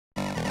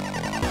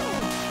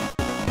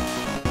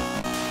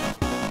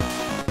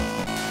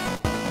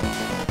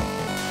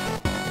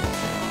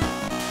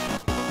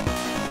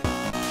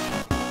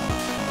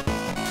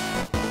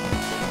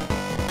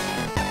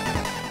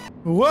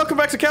Welcome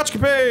back to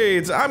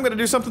CouchCapades! I'm gonna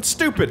do something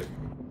stupid!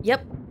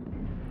 Yep.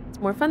 It's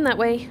more fun that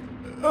way.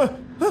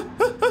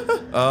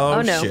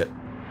 Oh no. Shit.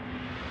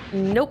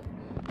 Nope.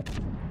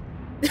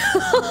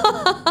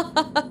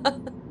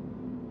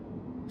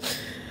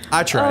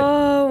 I tried.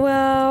 Oh,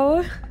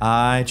 wow.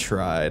 I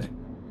tried.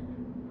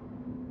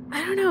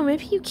 I don't know,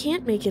 maybe you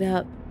can't make it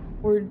up.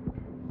 Or...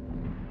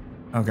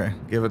 Okay,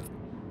 give it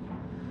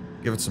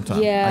some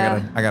time.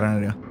 Yeah. I got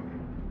an idea.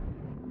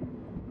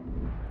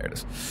 There it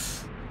is.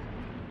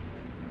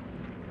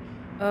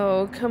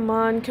 Oh, come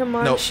on,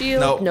 Nope,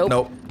 shield.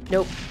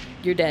 nope.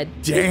 You're dead.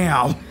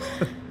 Damn!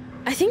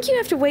 I think you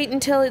have to wait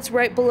until it's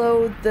right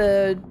below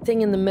the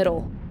thing in the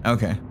middle.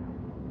 Okay.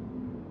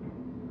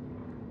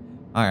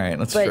 Alright,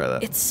 let's try that.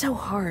 But it's so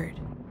hard.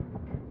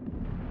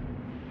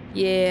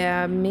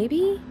 Yeah,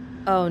 maybe?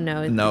 Oh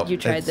no, nope, you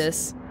tried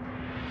this.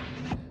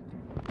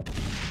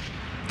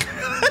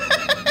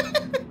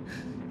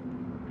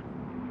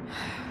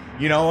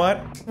 You know what?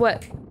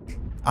 What?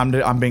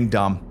 I'm being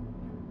dumb.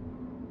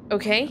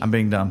 Okay. I'm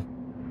being dumb.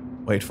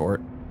 Wait for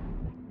it.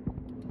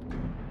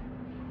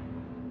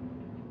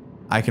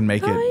 I can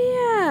make it. Oh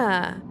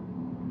yeah.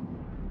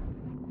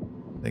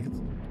 I think it's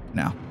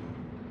now.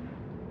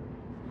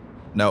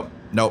 Nope.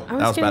 That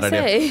was a bad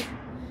say,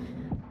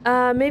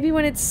 idea. Maybe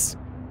when it's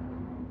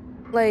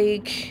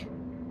like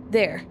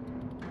there.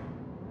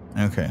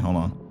 Okay, hold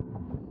on.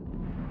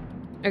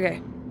 Okay.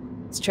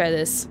 Let's try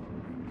this.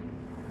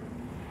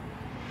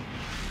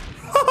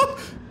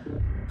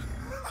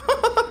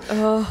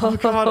 Oh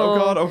god, oh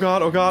god, oh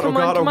god, oh god, oh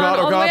god, oh god, oh god.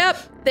 All the way up.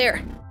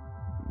 There.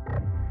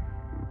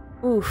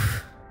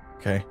 Oof.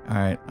 Okay,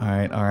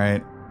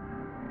 alright.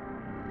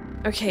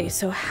 Okay,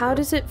 so how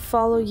does it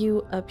follow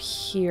you up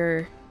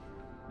here?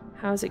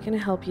 How is it gonna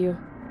help you?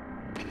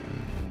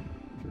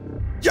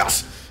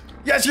 Yes!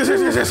 Yes!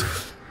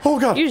 Oh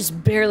god! You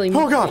just barely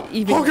even got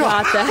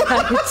that.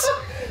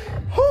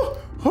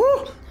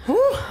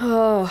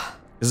 Oh.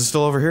 Is it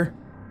still over here?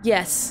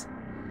 Yes.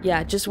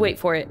 Yeah, just wait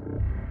for it.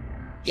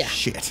 Yeah.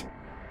 Shit.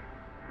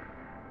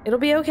 It'll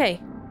be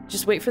okay.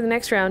 Just wait for the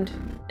next round,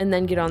 and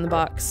then get on the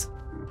box.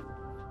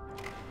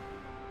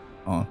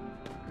 Oh.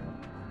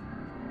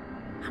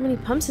 How many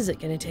pumps is it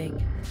gonna take?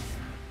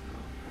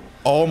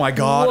 Oh my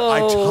god,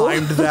 Whoa. I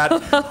timed that.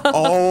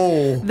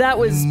 Oh. That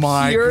was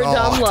pure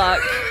dumb luck.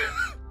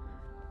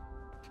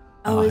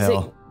 Oh, is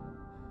hell. it?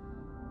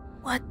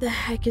 What the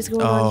heck is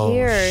going on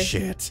here? Oh,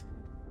 shit.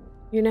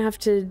 You're gonna have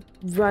to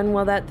run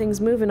while that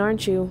thing's moving,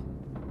 aren't you?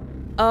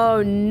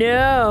 Oh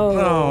no.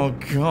 Oh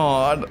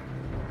god.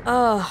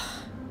 Ugh.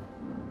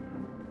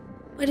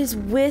 What is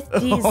with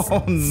these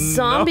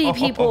zombie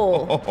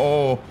people?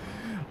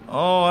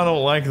 Oh, I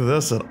don't like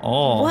this at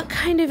all. What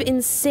kind of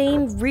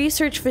insane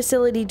research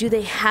facility do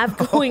they have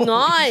going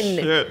on?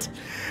 Shit.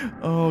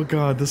 Oh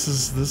god, this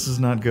is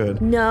not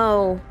good.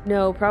 No,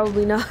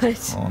 probably not.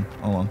 Hold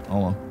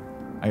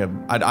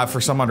on. I for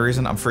some odd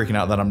reason I'm freaking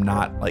out that I'm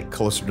not like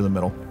closer to the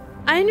middle.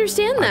 I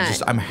understand that.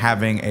 I'm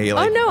having a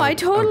like. Oh no, I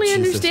totally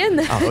understand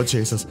that. Oh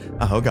Jesus.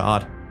 Oh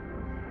god.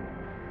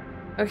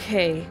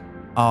 Okay.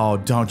 Oh,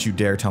 don't you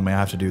dare tell me I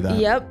have to do that.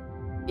 Yep,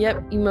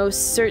 you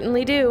most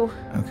certainly do.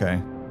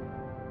 Okay.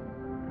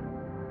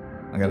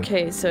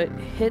 Okay, so it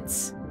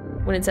hits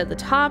when it's at the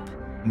top.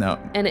 No.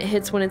 And it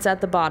hits when it's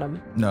at the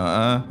bottom.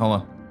 No,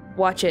 hold on.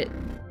 Watch it.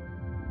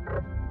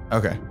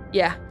 Okay.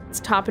 Yeah, it's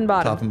top and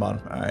bottom. Top and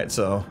bottom. All right,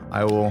 so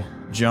I will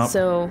jump.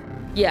 So,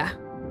 yeah.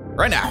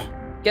 Right now.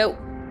 Go.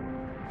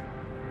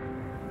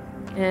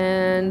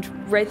 And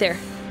right there.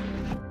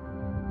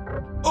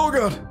 Oh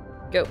god.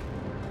 Go.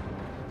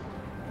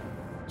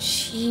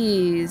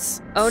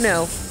 Jeez. Oh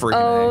no.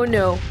 Freaking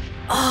no.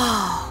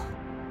 Oh.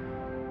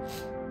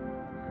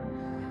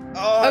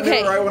 Oh,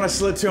 okay. Right when I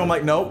slid to, I'm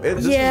like, nope, this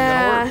isn't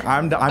gonna work.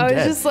 I'm dead. I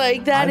was just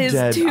like, that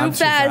is too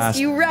fast.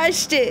 You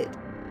rushed it.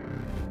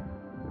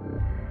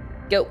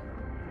 Go.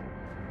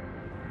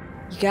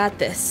 You got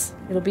this.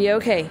 It'll be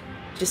okay.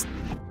 Just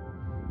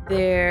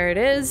there it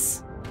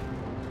is.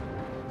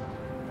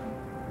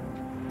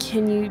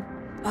 Can you?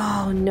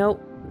 Oh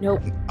nope.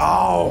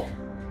 Oh.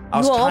 I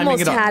was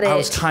almost had it. I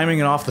was timing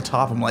it off the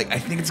top. I'm like, I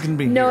think it's gonna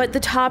be. No, here. at the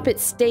top it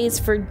stays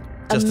for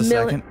just a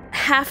second.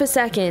 Half a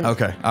second.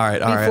 Okay. All right.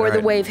 Before the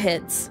wave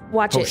hits.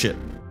 Watch it. Oh shit.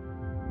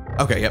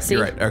 Okay. Yep. See?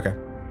 You're right. Okay.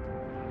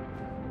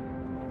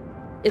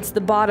 It's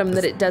the bottom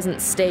that it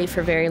doesn't stay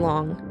for very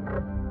long.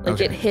 Like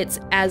Okay. it hits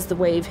as the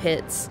wave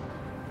hits.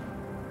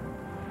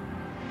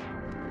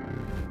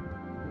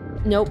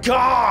 Nope.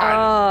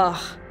 God.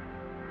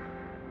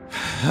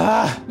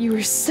 You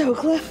were so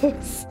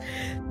close.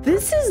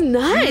 This is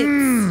nuts.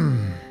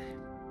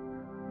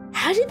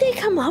 How did they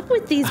come up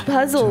with these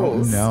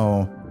puzzles?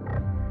 No.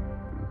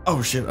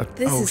 Oh shit.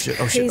 This is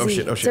crazy. Oh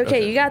shit. It's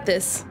okay. You got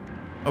this.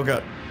 Oh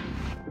god.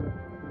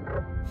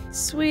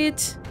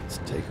 Sweet. Let's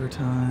take our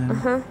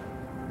time.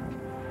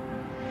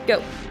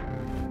 Go.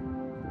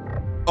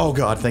 Oh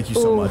god, thank you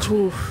so much.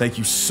 Thank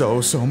you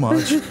so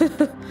much.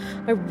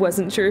 I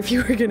wasn't sure if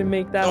you were gonna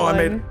make that one.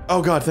 I made.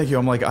 Oh god, thank you.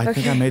 I'm like, I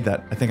think I made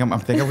that. I think I'm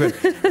good.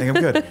 I think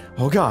I'm good.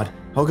 Oh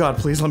god,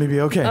 please let me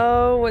be okay.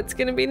 Oh, what's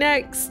gonna be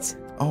next?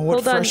 Oh, what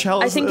Hold on. fresh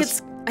hell is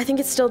this? I think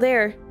it's still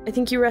there. I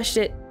think you rushed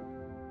it.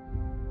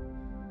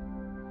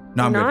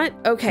 No, I'm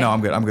not? good. Okay. No,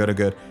 I'm good. I'm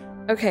good.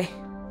 Okay.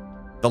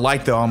 The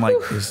light, though, I'm like,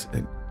 is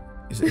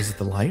it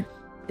the light?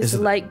 Is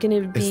the light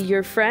gonna be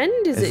your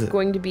friend? Is it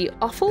going to be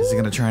awful? Is it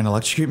gonna try and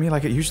electrocute me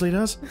like it usually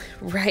does?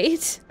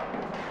 Right.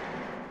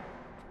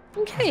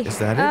 Okay. Is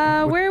that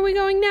it? Where are we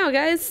going now,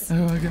 guys?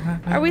 Oh,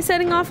 God. Are we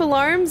setting off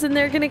alarms and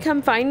they're gonna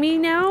come find me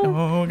now?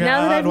 Oh, God,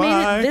 now that I've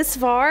why? made it this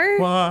far?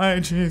 Why,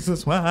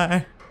 Jesus,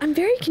 why? I'm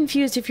very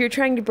confused if you're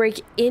trying to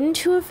break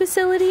into a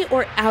facility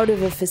or out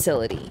of a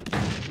facility.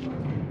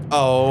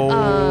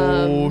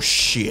 Oh,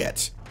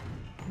 shit.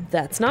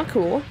 That's not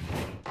cool.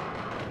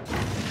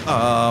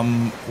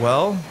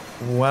 Well.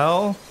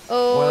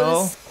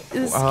 Oh,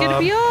 this is gonna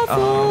be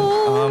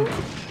awful.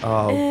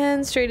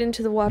 And straight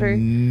into the water.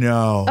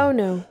 No. Oh,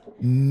 no.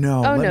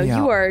 No. Oh, no, me out.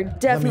 you are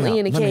definitely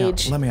in a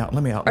cage. Let me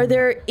out. Are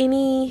there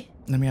anything?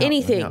 Let me out.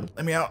 Anything.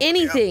 Let me out.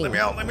 Anything. Let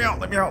me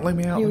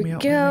out. Here we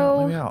Let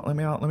go.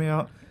 me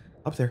out.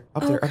 Up there.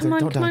 Come on,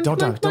 Don't come on, die.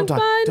 come on, Don't come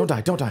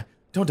die. on.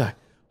 Don't die.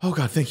 Oh,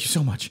 God, thank you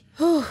so much.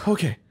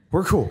 Okay.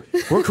 We're cool.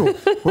 We're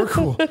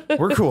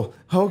cool.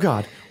 Oh,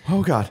 God.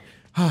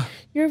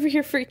 You're over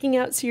here freaking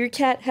out, so your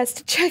cat has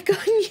to check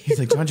on you. He's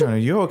like, John, are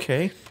you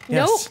okay?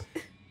 Yes.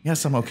 Nope.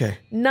 Yes, I'm okay.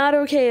 Not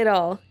okay at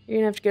all. You're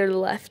gonna have to go to the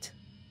left.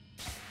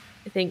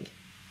 I think.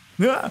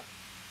 Ah.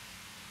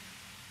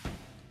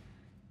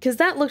 Because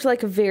that looked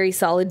like a very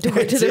solid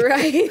door to the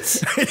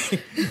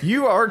right.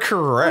 You are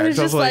correct. I was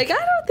just like, I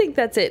don't think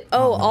that's it.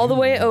 Oh, all the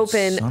way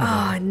open. son of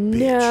Oh, a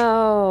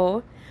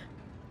no.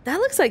 That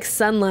looks like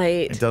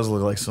sunlight. It does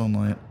look like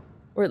sunlight.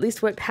 Or at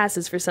least what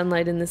passes for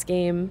sunlight in this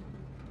game.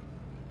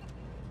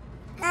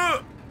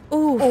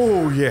 Ooh.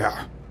 Oh,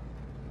 yeah.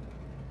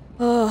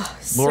 Oh,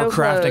 so Laura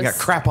Croft, I close. got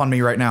crap on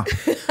me right now.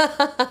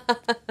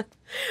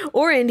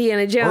 Or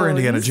Indiana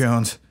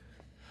Jones.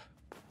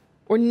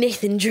 Or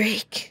Nathan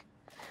Drake.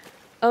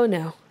 Oh,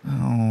 no.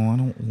 Oh, I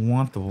don't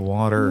want the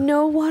water.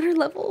 No water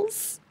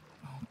levels.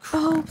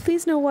 Oh,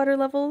 please no water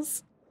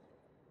levels.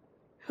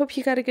 Hope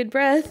you got a good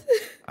breath.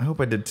 I hope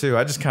I did too.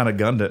 I just kind of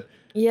gunned it.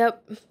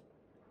 Yep.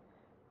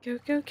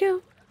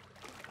 Go.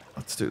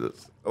 Let's do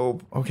this. Oh,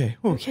 okay.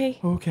 Ooh, Okay.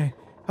 Okay.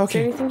 Is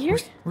there anything here?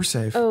 We're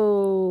safe.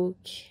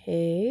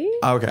 Okay.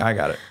 Okay, I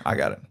got it. I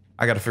got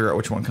to figure out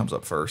which one comes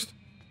up first.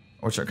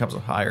 Which one comes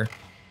up higher.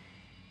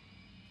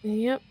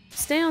 Yep.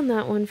 Stay on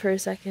that one for a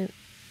second.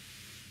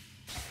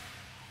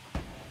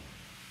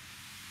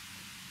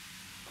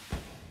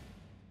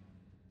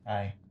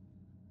 Hi.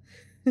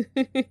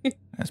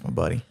 That's my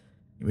buddy.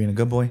 You being a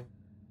good boy?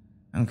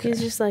 Okay.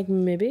 He's just like,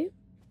 maybe.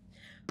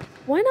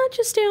 Why not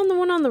just stay on the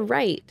one on the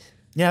right?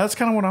 Yeah, that's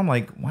kind of what I'm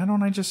like. Why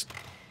don't I just...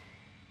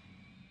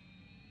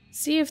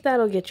 See if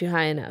that'll get you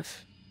high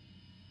enough.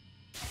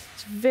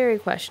 It's very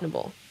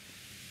questionable.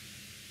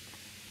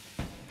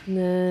 And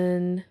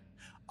then...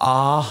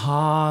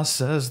 Aha,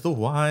 says the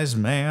wise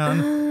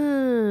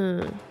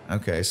man.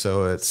 Okay,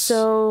 so it's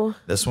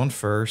this one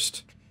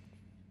first.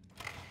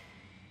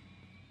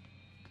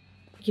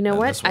 You know And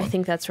what? this one. I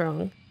think that's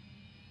wrong.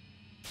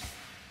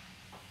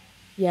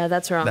 Yeah,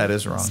 that's wrong. That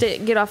is wrong.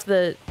 Get off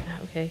the...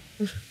 Okay.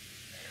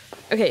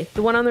 Okay,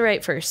 the one on the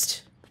right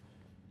first.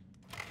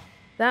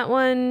 That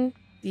one,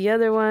 the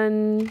other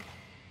one,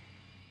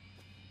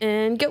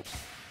 and go.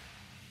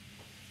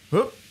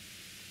 Whoop.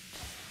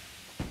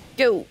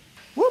 Go.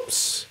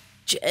 Whoops.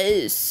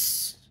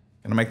 Yes.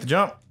 Gonna make the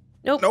jump?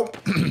 Nope. Nope.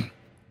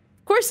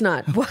 Of course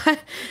not.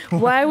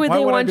 Why would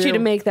they want you to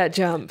make that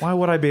jump? Why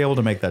would I be able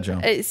to make that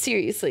jump?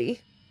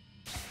 Seriously.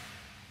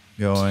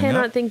 Going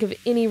Cannot up. think of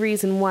any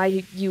reason why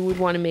you would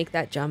want to make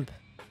that jump.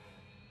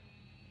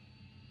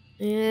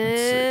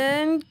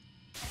 And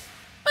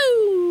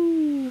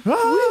boom!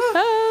 Ah! We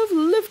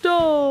have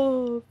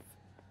liftoff.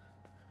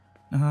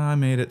 I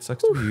made it.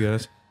 Sucks to be you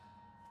guys.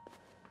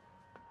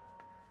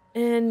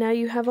 And now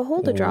you have a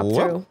hole to drop Whoop.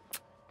 through. I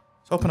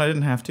was hoping I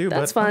didn't have to,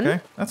 That's but fun.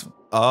 okay. That's hi.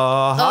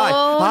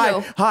 Oh, Hi.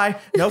 no. Hi.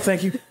 No,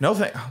 thank you. No,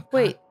 thank. Oh,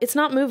 Wait, it's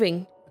not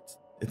moving.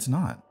 it's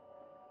not.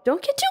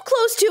 Don't get too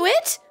close to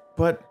it.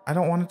 But I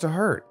don't want it to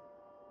hurt.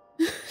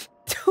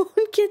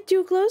 Don't get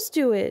too close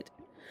to it.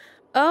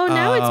 Oh,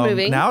 now it's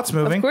moving. Now it's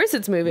moving. Of course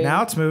it's moving.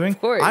 Now it's moving. Of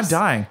course. I'm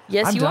dying.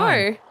 Yes, I'm you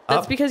dying. are.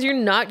 That's Up. because you're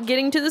not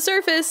getting to the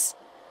surface.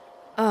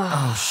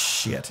 Oh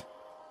shit.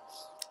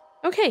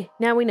 Okay,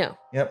 now we know.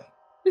 Yep.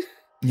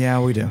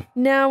 Yeah, we do.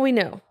 Now we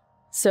know.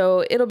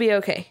 So it'll be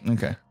okay.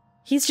 Okay.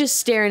 He's just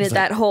staring at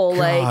like, that hole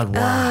like, God,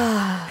 why?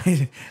 ah.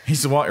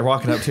 He's you're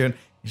walking up to it.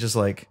 He's just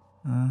like,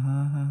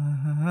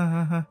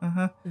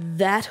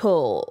 That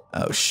hole.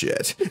 oh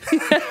shit.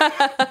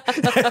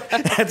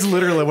 That's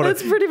literally what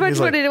That's pretty much he's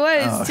what like, it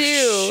was, oh,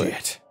 too.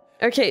 Shit.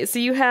 Okay, so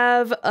you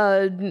have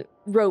a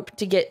rope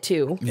to get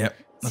to. Yep.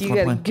 So you my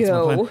gotta plan.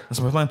 go. That's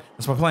my plan.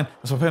 That's my plan.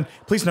 That's my plan.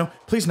 Please no.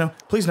 Please no.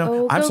 Please no.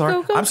 Oh, I'm go, sorry.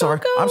 go, go, I'm sorry.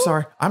 go, go. I'm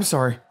sorry. I'm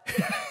sorry.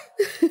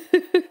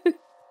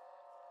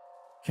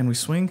 Can we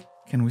swing?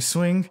 Can we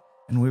swing?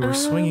 And we were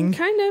swinging.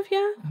 Kind of, yeah.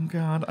 Oh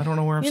God, I don't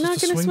know where I'm You're not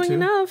supposed to gonna swing swing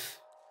to. enough.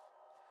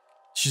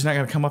 She's not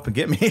gonna come up and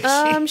get me.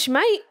 She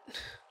might.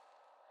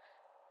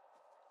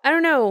 I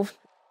don't know.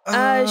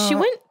 She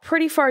went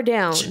pretty far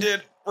down. She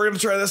did. We're gonna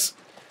try this.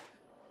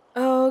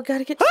 Oh,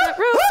 gotta get to that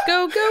rope.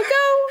 Go, go,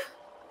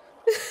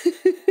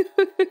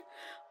 go.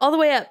 All the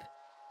way up.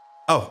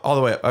 Oh, all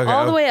the way up. Okay.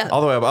 All the way up.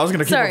 All the way up. I was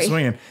gonna keep on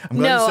swinging. I'm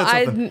glad you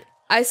said something.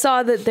 I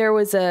saw that there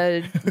was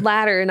a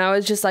ladder, and I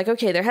was just like,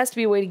 okay, there has to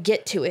be a way to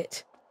get to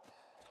it.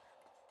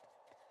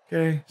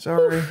 Okay,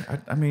 sorry.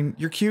 I mean,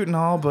 you're cute and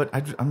all, but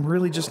I'm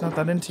really just not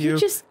that into you.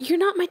 You're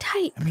not my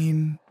type. I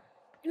mean,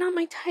 you're not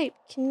my type.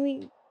 Can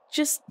we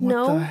just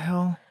know? What the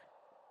hell?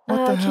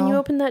 What the hell? Can you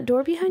open that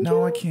door behind you?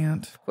 No, I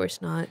can't. Of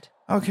course not.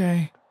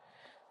 Okay.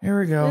 Here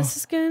we go. This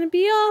is gonna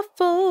be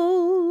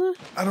awful.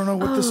 I don't know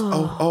what this.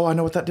 Oh, I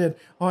know what that did.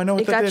 Oh, I know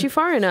what that did. It got you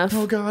far enough.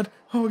 Oh God.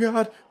 Oh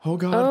God. Oh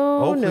God.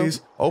 Oh, no.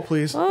 Please. Oh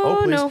please. Oh,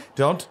 please. no.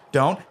 Don't.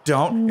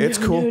 No, It's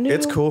cool. no.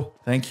 It's cool.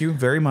 Thank you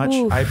very much.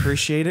 Oof. I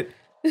appreciate it.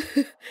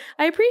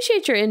 I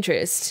appreciate your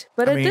interest,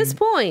 but at this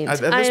point,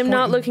 I am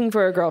not looking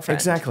for a girlfriend.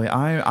 Exactly.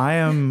 I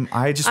am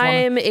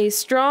a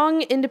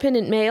strong,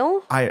 independent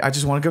male. I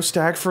just want to go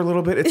stag for a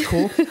little bit. It's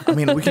cool. I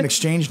mean, we can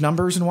exchange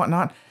numbers and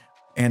whatnot.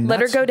 And let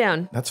her go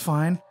down. That's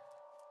fine.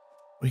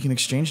 We can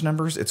exchange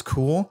numbers. It's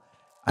cool.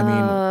 I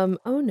mean,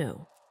 oh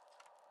no,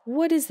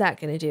 what is that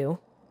gonna do?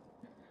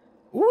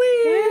 Whee!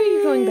 Why are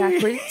you going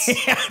backwards?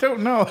 I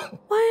don't know.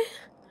 What?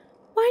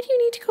 Why do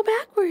you need to go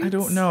backwards? I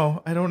don't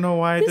know. I don't know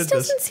why I did this.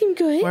 This doesn't seem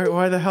good.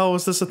 Why the hell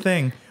was this a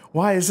thing?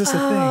 Why is this a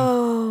thing?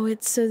 Oh,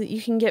 it's so that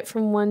you can get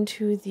from one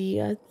to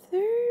the other,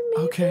 maybe?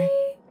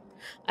 Okay.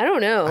 I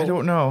don't know. I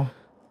don't know.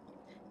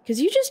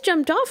 Because you just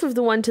jumped off of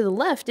the one to the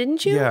left,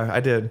 didn't you? Yeah, I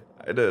did.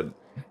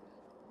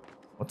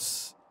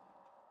 What's...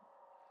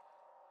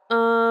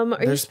 Are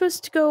you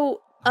supposed to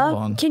go up?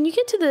 On. Can you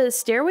get to the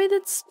stairway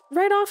that's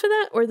right off of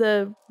that? Or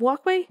the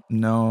walkway?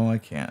 No, I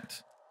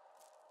can't.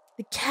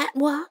 The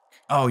catwalk?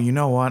 Oh, you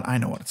know what? I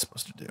know what it's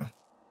supposed to do.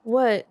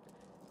 What?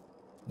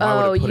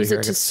 Use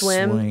it to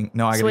swim? Swing.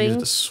 No, I gotta use it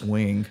to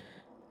swing.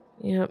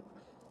 Yep.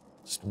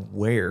 Just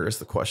where is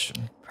the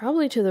question?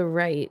 Probably to the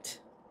right.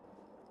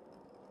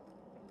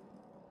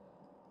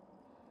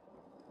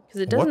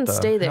 Because it doesn't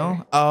stay there.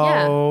 Hell?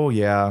 Oh,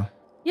 yeah.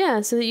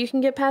 Yeah, so that you can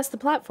get past the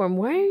platform.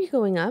 Why are you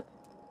going up?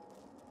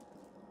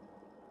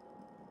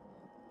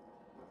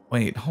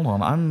 Wait, hold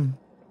on.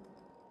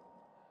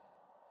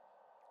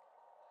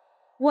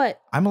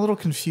 What? I'm a little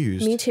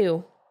confused. Me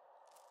too.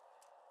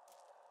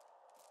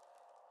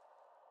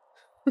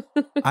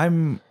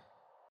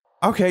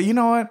 Okay, you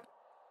know what?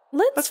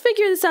 Let's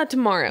figure this out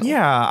tomorrow.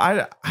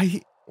 Yeah,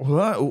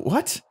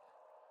 what?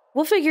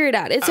 We'll figure it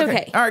out. It's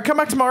okay. All right, come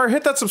back tomorrow.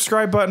 Hit that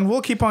subscribe button.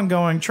 We'll keep on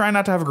going. Try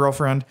not to have a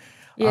girlfriend.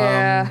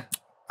 Yeah.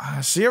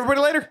 See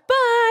everybody later.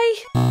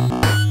 Bye.